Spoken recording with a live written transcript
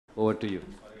Over to you.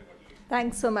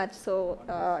 Thanks so much. So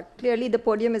clearly the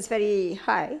podium is very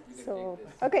high. So,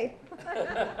 okay.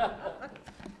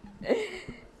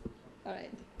 All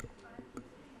right.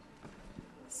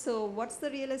 So what's the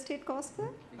real estate cost there?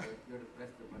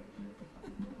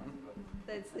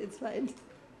 It's fine.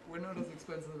 We're not as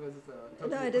expensive as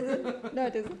No, it isn't. No,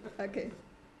 it isn't. Okay.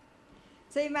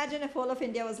 So imagine if all of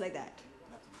India was like that.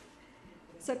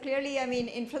 So clearly, I mean,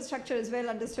 infrastructure is well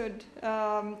understood,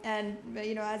 and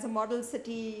as a model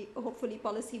city, hopefully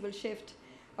policy will shift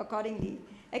accordingly.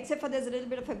 Except for there's a little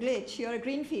bit of a glitch. You're a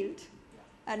greenfield,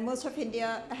 and most of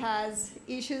India has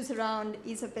issues around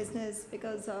ease of business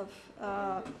because of,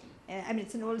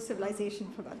 it's an old civilization,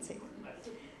 for God's sake.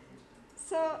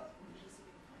 So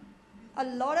a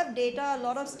lot of data, a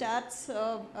lot of stats,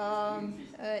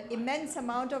 immense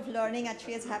amount of learning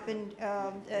actually has happened,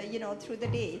 through the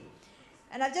day.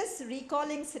 And I'm just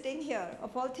recalling sitting here,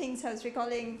 of all things, I was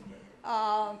recalling,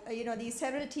 these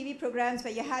several TV programs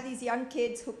where you have these young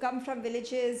kids who come from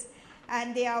villages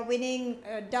and they are winning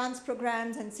dance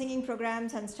programs and singing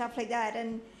programs and stuff like that.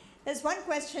 And there's one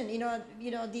question,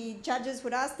 the judges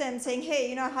would ask them saying,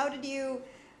 hey, how did you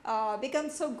become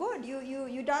so good?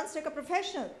 You dance like a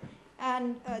professional.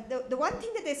 And the one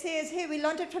thing that they say is, hey, we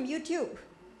learned it from YouTube.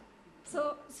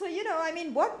 So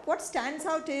what stands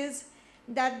out is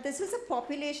that this is a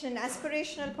population, an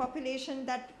aspirational population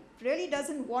that really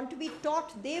doesn't want to be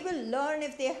taught. They will learn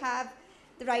if they have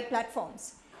the right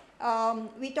platforms.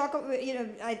 We talk,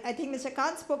 I think Mr.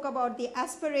 Khan spoke about the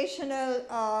aspirational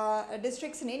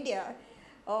districts in India.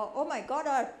 Oh my God,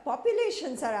 our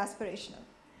populations are aspirational.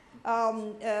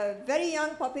 Very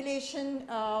young population,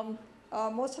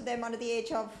 most of them under the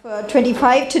age of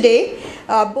 25 today,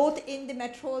 both in the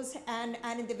metros and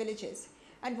in the villages.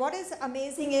 And what is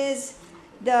amazing is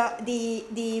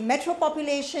the metro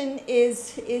population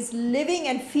is living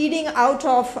and feeding out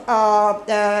of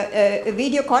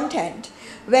video content,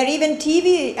 where even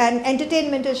TV and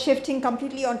entertainment is shifting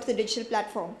completely onto the digital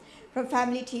platform, from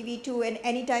family TV to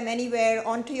anytime, anywhere,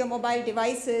 onto your mobile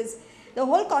devices. The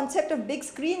whole concept of big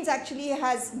screens actually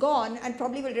has gone and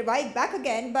probably will revive back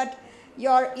again, but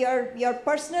your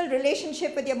personal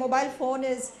relationship with your mobile phone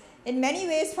is in many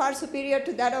ways far superior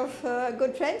to that of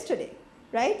good friends today,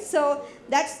 right? So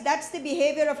that's the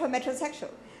behavior of a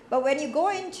metrosexual. But when you go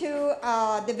into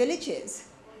the villages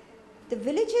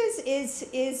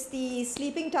is the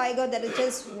sleeping tiger that is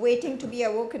just waiting to be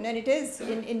awoken, and it is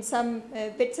in some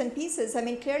bits and pieces. I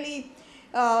mean, clearly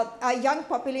our young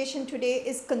population today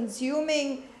is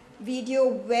consuming video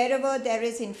wherever there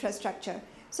is infrastructure.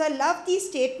 So I love the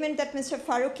statement that Mr.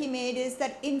 Farooqi made, is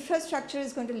that infrastructure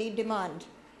is going to lead demand.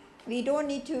 We don't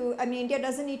need to, India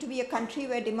doesn't need to be a country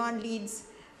where demand leads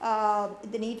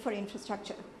the need for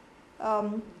infrastructure.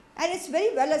 And it's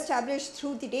very well established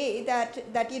through the day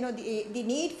that the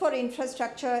need for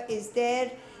infrastructure is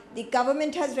there. The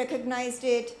government has recognized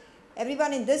it.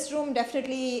 Everyone in this room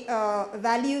definitely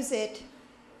values it.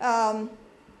 And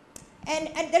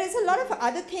there is a lot of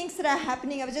other things that are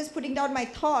happening. I was just putting down my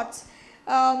thoughts.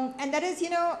 And that is,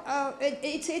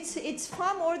 it's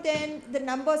far more than the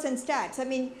numbers and stats. I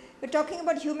mean, we're talking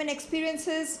about human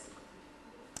experiences.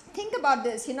 Think about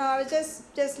this. I was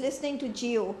just listening to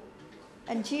Jio.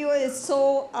 And Jio is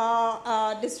so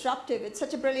disruptive. It's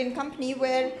such a brilliant company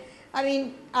where,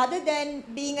 other than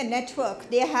being a network,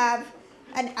 they have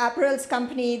an apparels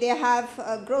company, they have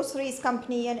a groceries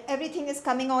company, and everything is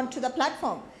coming onto the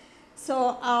platform.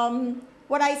 So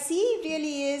what I see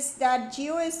really is that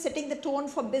Jio is setting the tone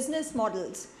for business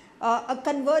models, a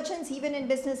convergence even in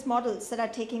business models that are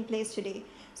taking place today.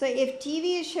 So if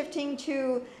TV is shifting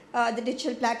to the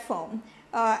digital platform,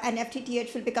 and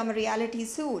FTTH will become a reality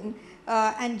soon,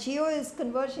 and Jio is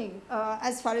converging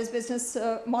as far as business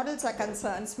models are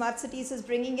concerned. Smart cities is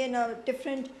bringing in a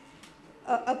different,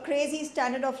 a crazy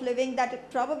standard of living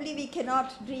that probably we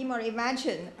cannot dream or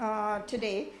imagine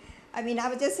today. I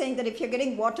was just saying that if you're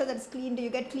getting water that's clean, do you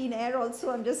get clean air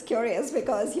also? I'm just curious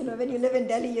because, when you live in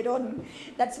Delhi, you don't,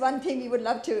 that's one thing we would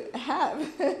love to have.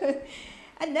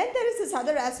 And then there is this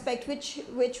other aspect which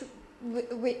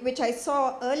I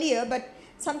saw earlier, but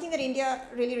something that India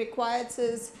really requires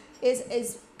is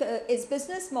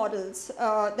business models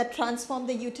that transform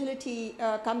the utility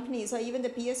companies or even the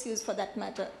PSUs for that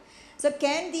matter. So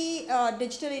can the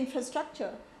digital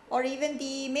infrastructure or even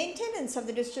the maintenance of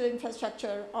the digital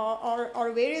infrastructure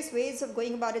or various ways of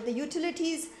going about it, the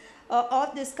utilities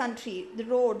of this country, the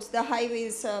roads, the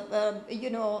highways,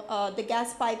 the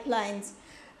gas pipelines,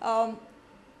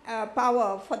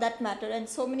 power for that matter, and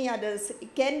so many others,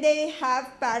 can they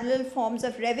have parallel forms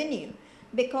of revenue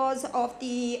because of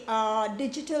the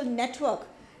digital network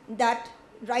that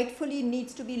rightfully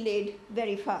needs to be laid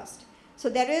very fast. So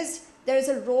there is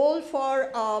a role for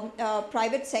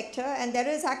private sector, and there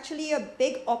is actually a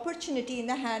big opportunity in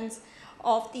the hands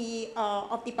of the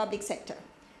public sector.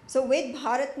 So with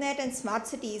BharatNet and smart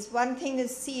cities, one thing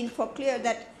is seen for clear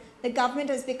that the government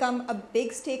has become a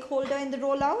big stakeholder in the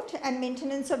rollout and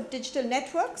maintenance of digital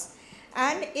networks.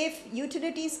 And if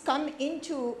utilities come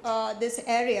into this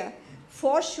area,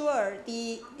 for sure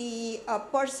the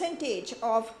percentage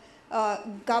of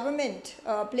government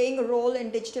playing a role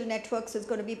in digital networks is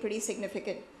going to be pretty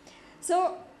significant.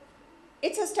 So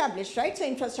it's established, right? So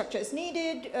infrastructure is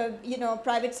needed.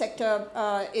 Private sector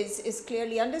is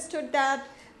clearly understood that.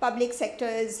 Public sector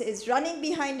is running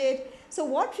behind it. So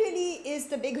what really is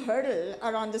the big hurdle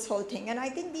around this whole thing? And I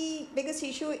think the biggest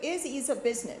issue is ease of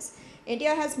business.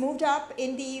 India has moved up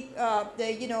in the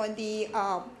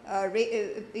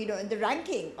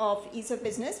ranking of ease of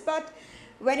business, but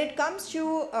when it comes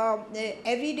to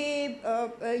everyday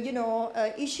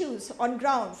issues on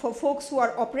ground for folks who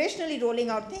are operationally rolling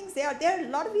out things, there are a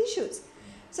lot of issues.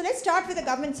 So let's start with the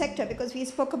government sector, because we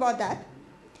spoke about that.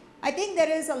 I think there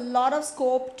is a lot of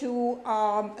scope to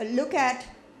look at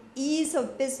ease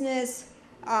of business.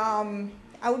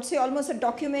 I would say almost a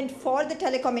document for the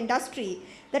telecom industry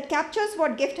that captures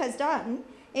what GIFT has done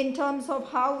in terms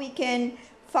of how we can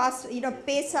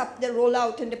pace up the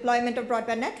rollout and deployment of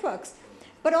broadband networks.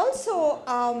 But also,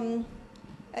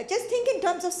 just think in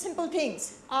terms of simple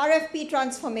things, RFP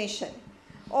transformation,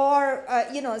 or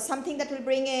something that will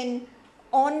bring in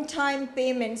on-time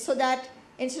payment, so that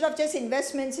instead of just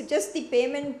investments, if just the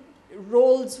payment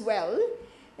rolls well,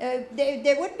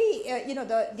 there would be,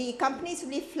 the companies will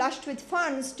be flushed with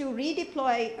funds to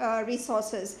redeploy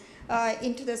resources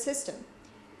into the system.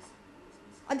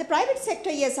 On the private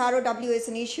sector, yes, ROW is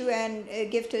an issue, and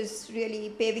GIFT is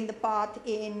really paving the path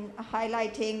in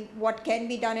highlighting what can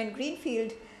be done in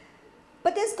greenfield.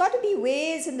 But there's got to be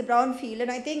ways in the brownfield,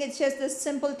 and I think it's just the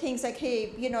simple things like,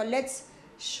 hey, let's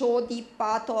show the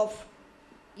path of,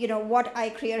 what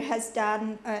iCareer has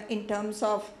done in terms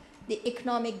of the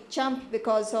economic jump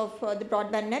because of the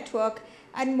broadband network,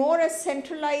 and more a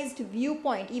centralized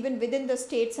viewpoint, even within the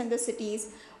states and the cities,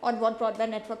 on what broadband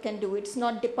network can do. It's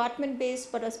not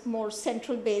department-based, but a more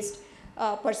central-based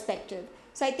perspective.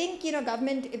 So I think,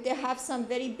 government, if they have some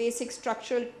very basic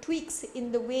structural tweaks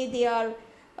in the way they are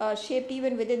shaped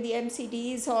even within the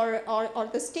MCDs or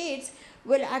the states,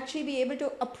 will actually be able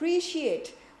to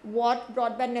appreciate what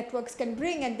broadband networks can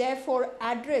bring, and therefore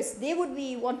they would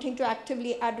be wanting to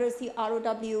actively address the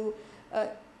ROW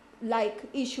like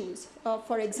issues,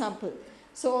 for example.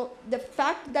 So the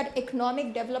fact that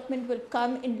economic development will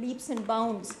come in leaps and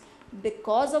bounds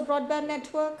because of broadband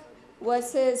network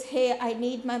versus, hey, I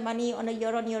need my money on a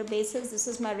year-on-year basis, this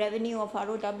is my revenue of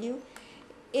ROW,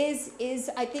 is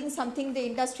I think something the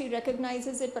industry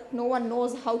recognizes it, but no one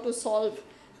knows how to solve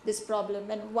this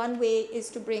problem. And one way is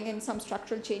to bring in some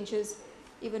structural changes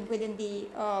even within the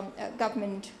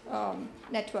government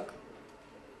network.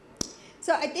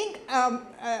 So I think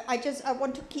I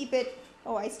want to keep it.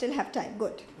 Oh, I still have time.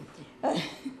 Good.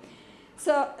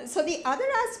 So the other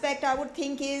aspect I would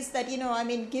think is that,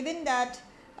 given that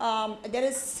there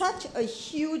is such a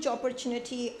huge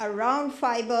opportunity around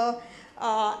fiber,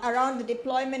 around the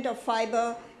deployment of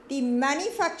fiber, the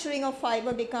manufacturing of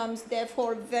fiber becomes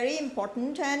therefore very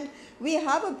important, and we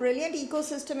have a brilliant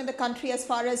ecosystem in the country as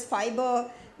far as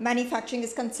fiber manufacturing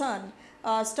is concerned.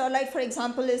 Sterlite, for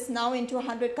example, is now into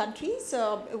 100 countries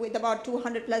with about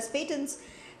 200 plus patents.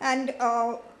 And,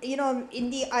 in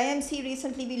the IMC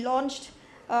recently we launched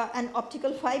an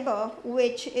optical fiber,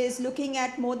 which is looking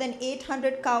at more than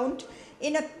 800 count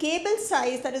in a cable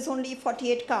size that is only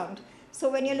 48 count. So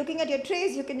when you're looking at your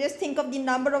trays, you can just think of the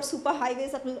number of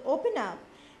superhighways that will open up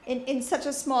in such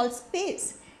a small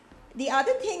space. The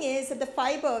other thing is that the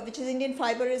fiber, which is Indian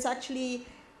fiber, is actually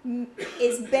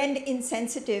bend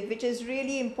insensitive, which is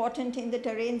really important in the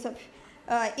terrains of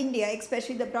India,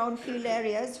 especially the brownfield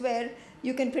areas where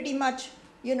you can pretty much,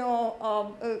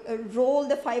 roll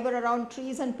the fiber around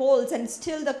trees and poles, and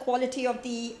still the quality of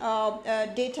the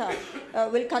data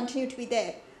will continue to be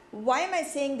there. Why am I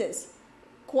saying this?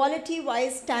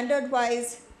 Quality-wise,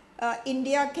 standard-wise,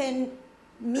 India can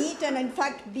meet and in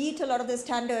fact beat a lot of the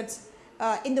standards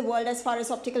in the world as far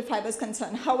as optical fiber is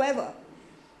concerned. However,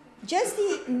 just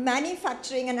the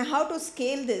manufacturing and how to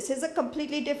scale this is a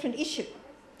completely different issue.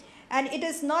 And it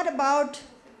is not about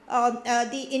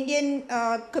the Indian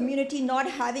community not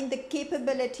having the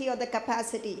capability or the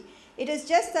capacity. It is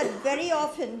just that very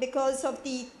often, because of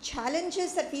the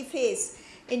challenges that we face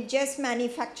in just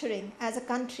manufacturing as a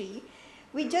country,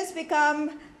 we just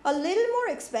become a little more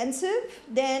expensive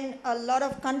than a lot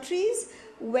of countries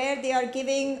where they are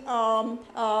giving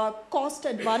cost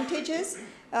advantages.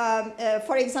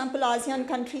 For example, ASEAN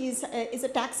countries is a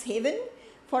tax haven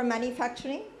for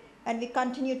manufacturing, and we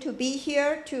continue to be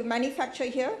here to manufacture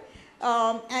here.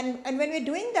 And when we're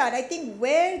doing that, I think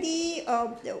where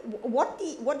what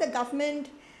the government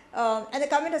and the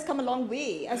government has come a long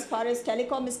way as far as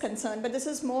telecom is concerned, but this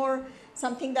is more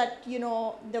something that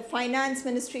the finance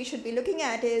ministry should be looking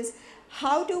at, is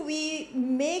how do we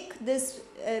make this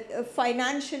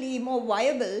financially more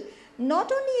viable,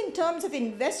 not only in terms of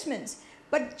investments,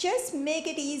 but just make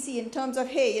it easy in terms of,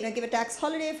 hey, give a tax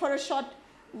holiday for a short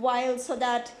while so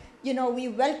that we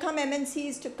welcome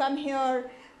MNCs to come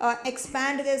here,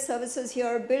 expand their services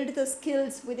here, build the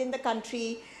skills within the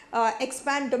country,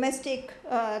 expand domestic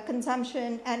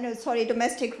consumption and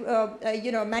domestic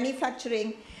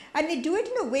manufacturing, and we do it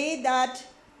in a way that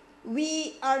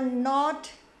we are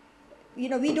not, we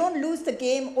don't lose the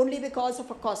game only because of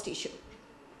a cost issue.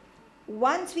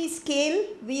 Once we scale,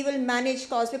 we will manage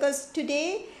costs, because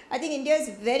today I think India is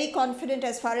very confident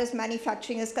as far as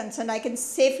manufacturing is concerned. I can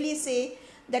safely say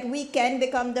that we can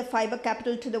become the fiber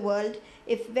capital to the world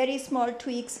if very small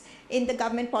tweaks in the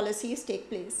government policies take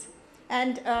place.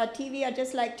 And TV, I'd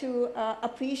just like to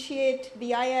appreciate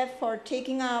BIF for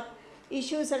taking up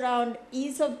issues around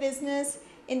ease of business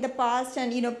in the past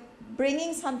and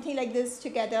bringing something like this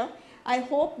together. I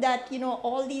hope that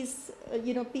all these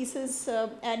pieces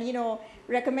and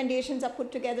recommendations are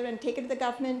put together and taken to the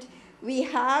government. We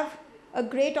have a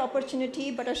great opportunity,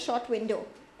 but a short window,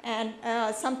 and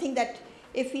something that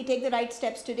if we take the right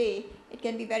steps today, it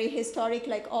can be very historic,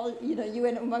 like all you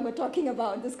and Umang were talking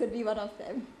about. This could be one of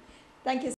them. Thank you.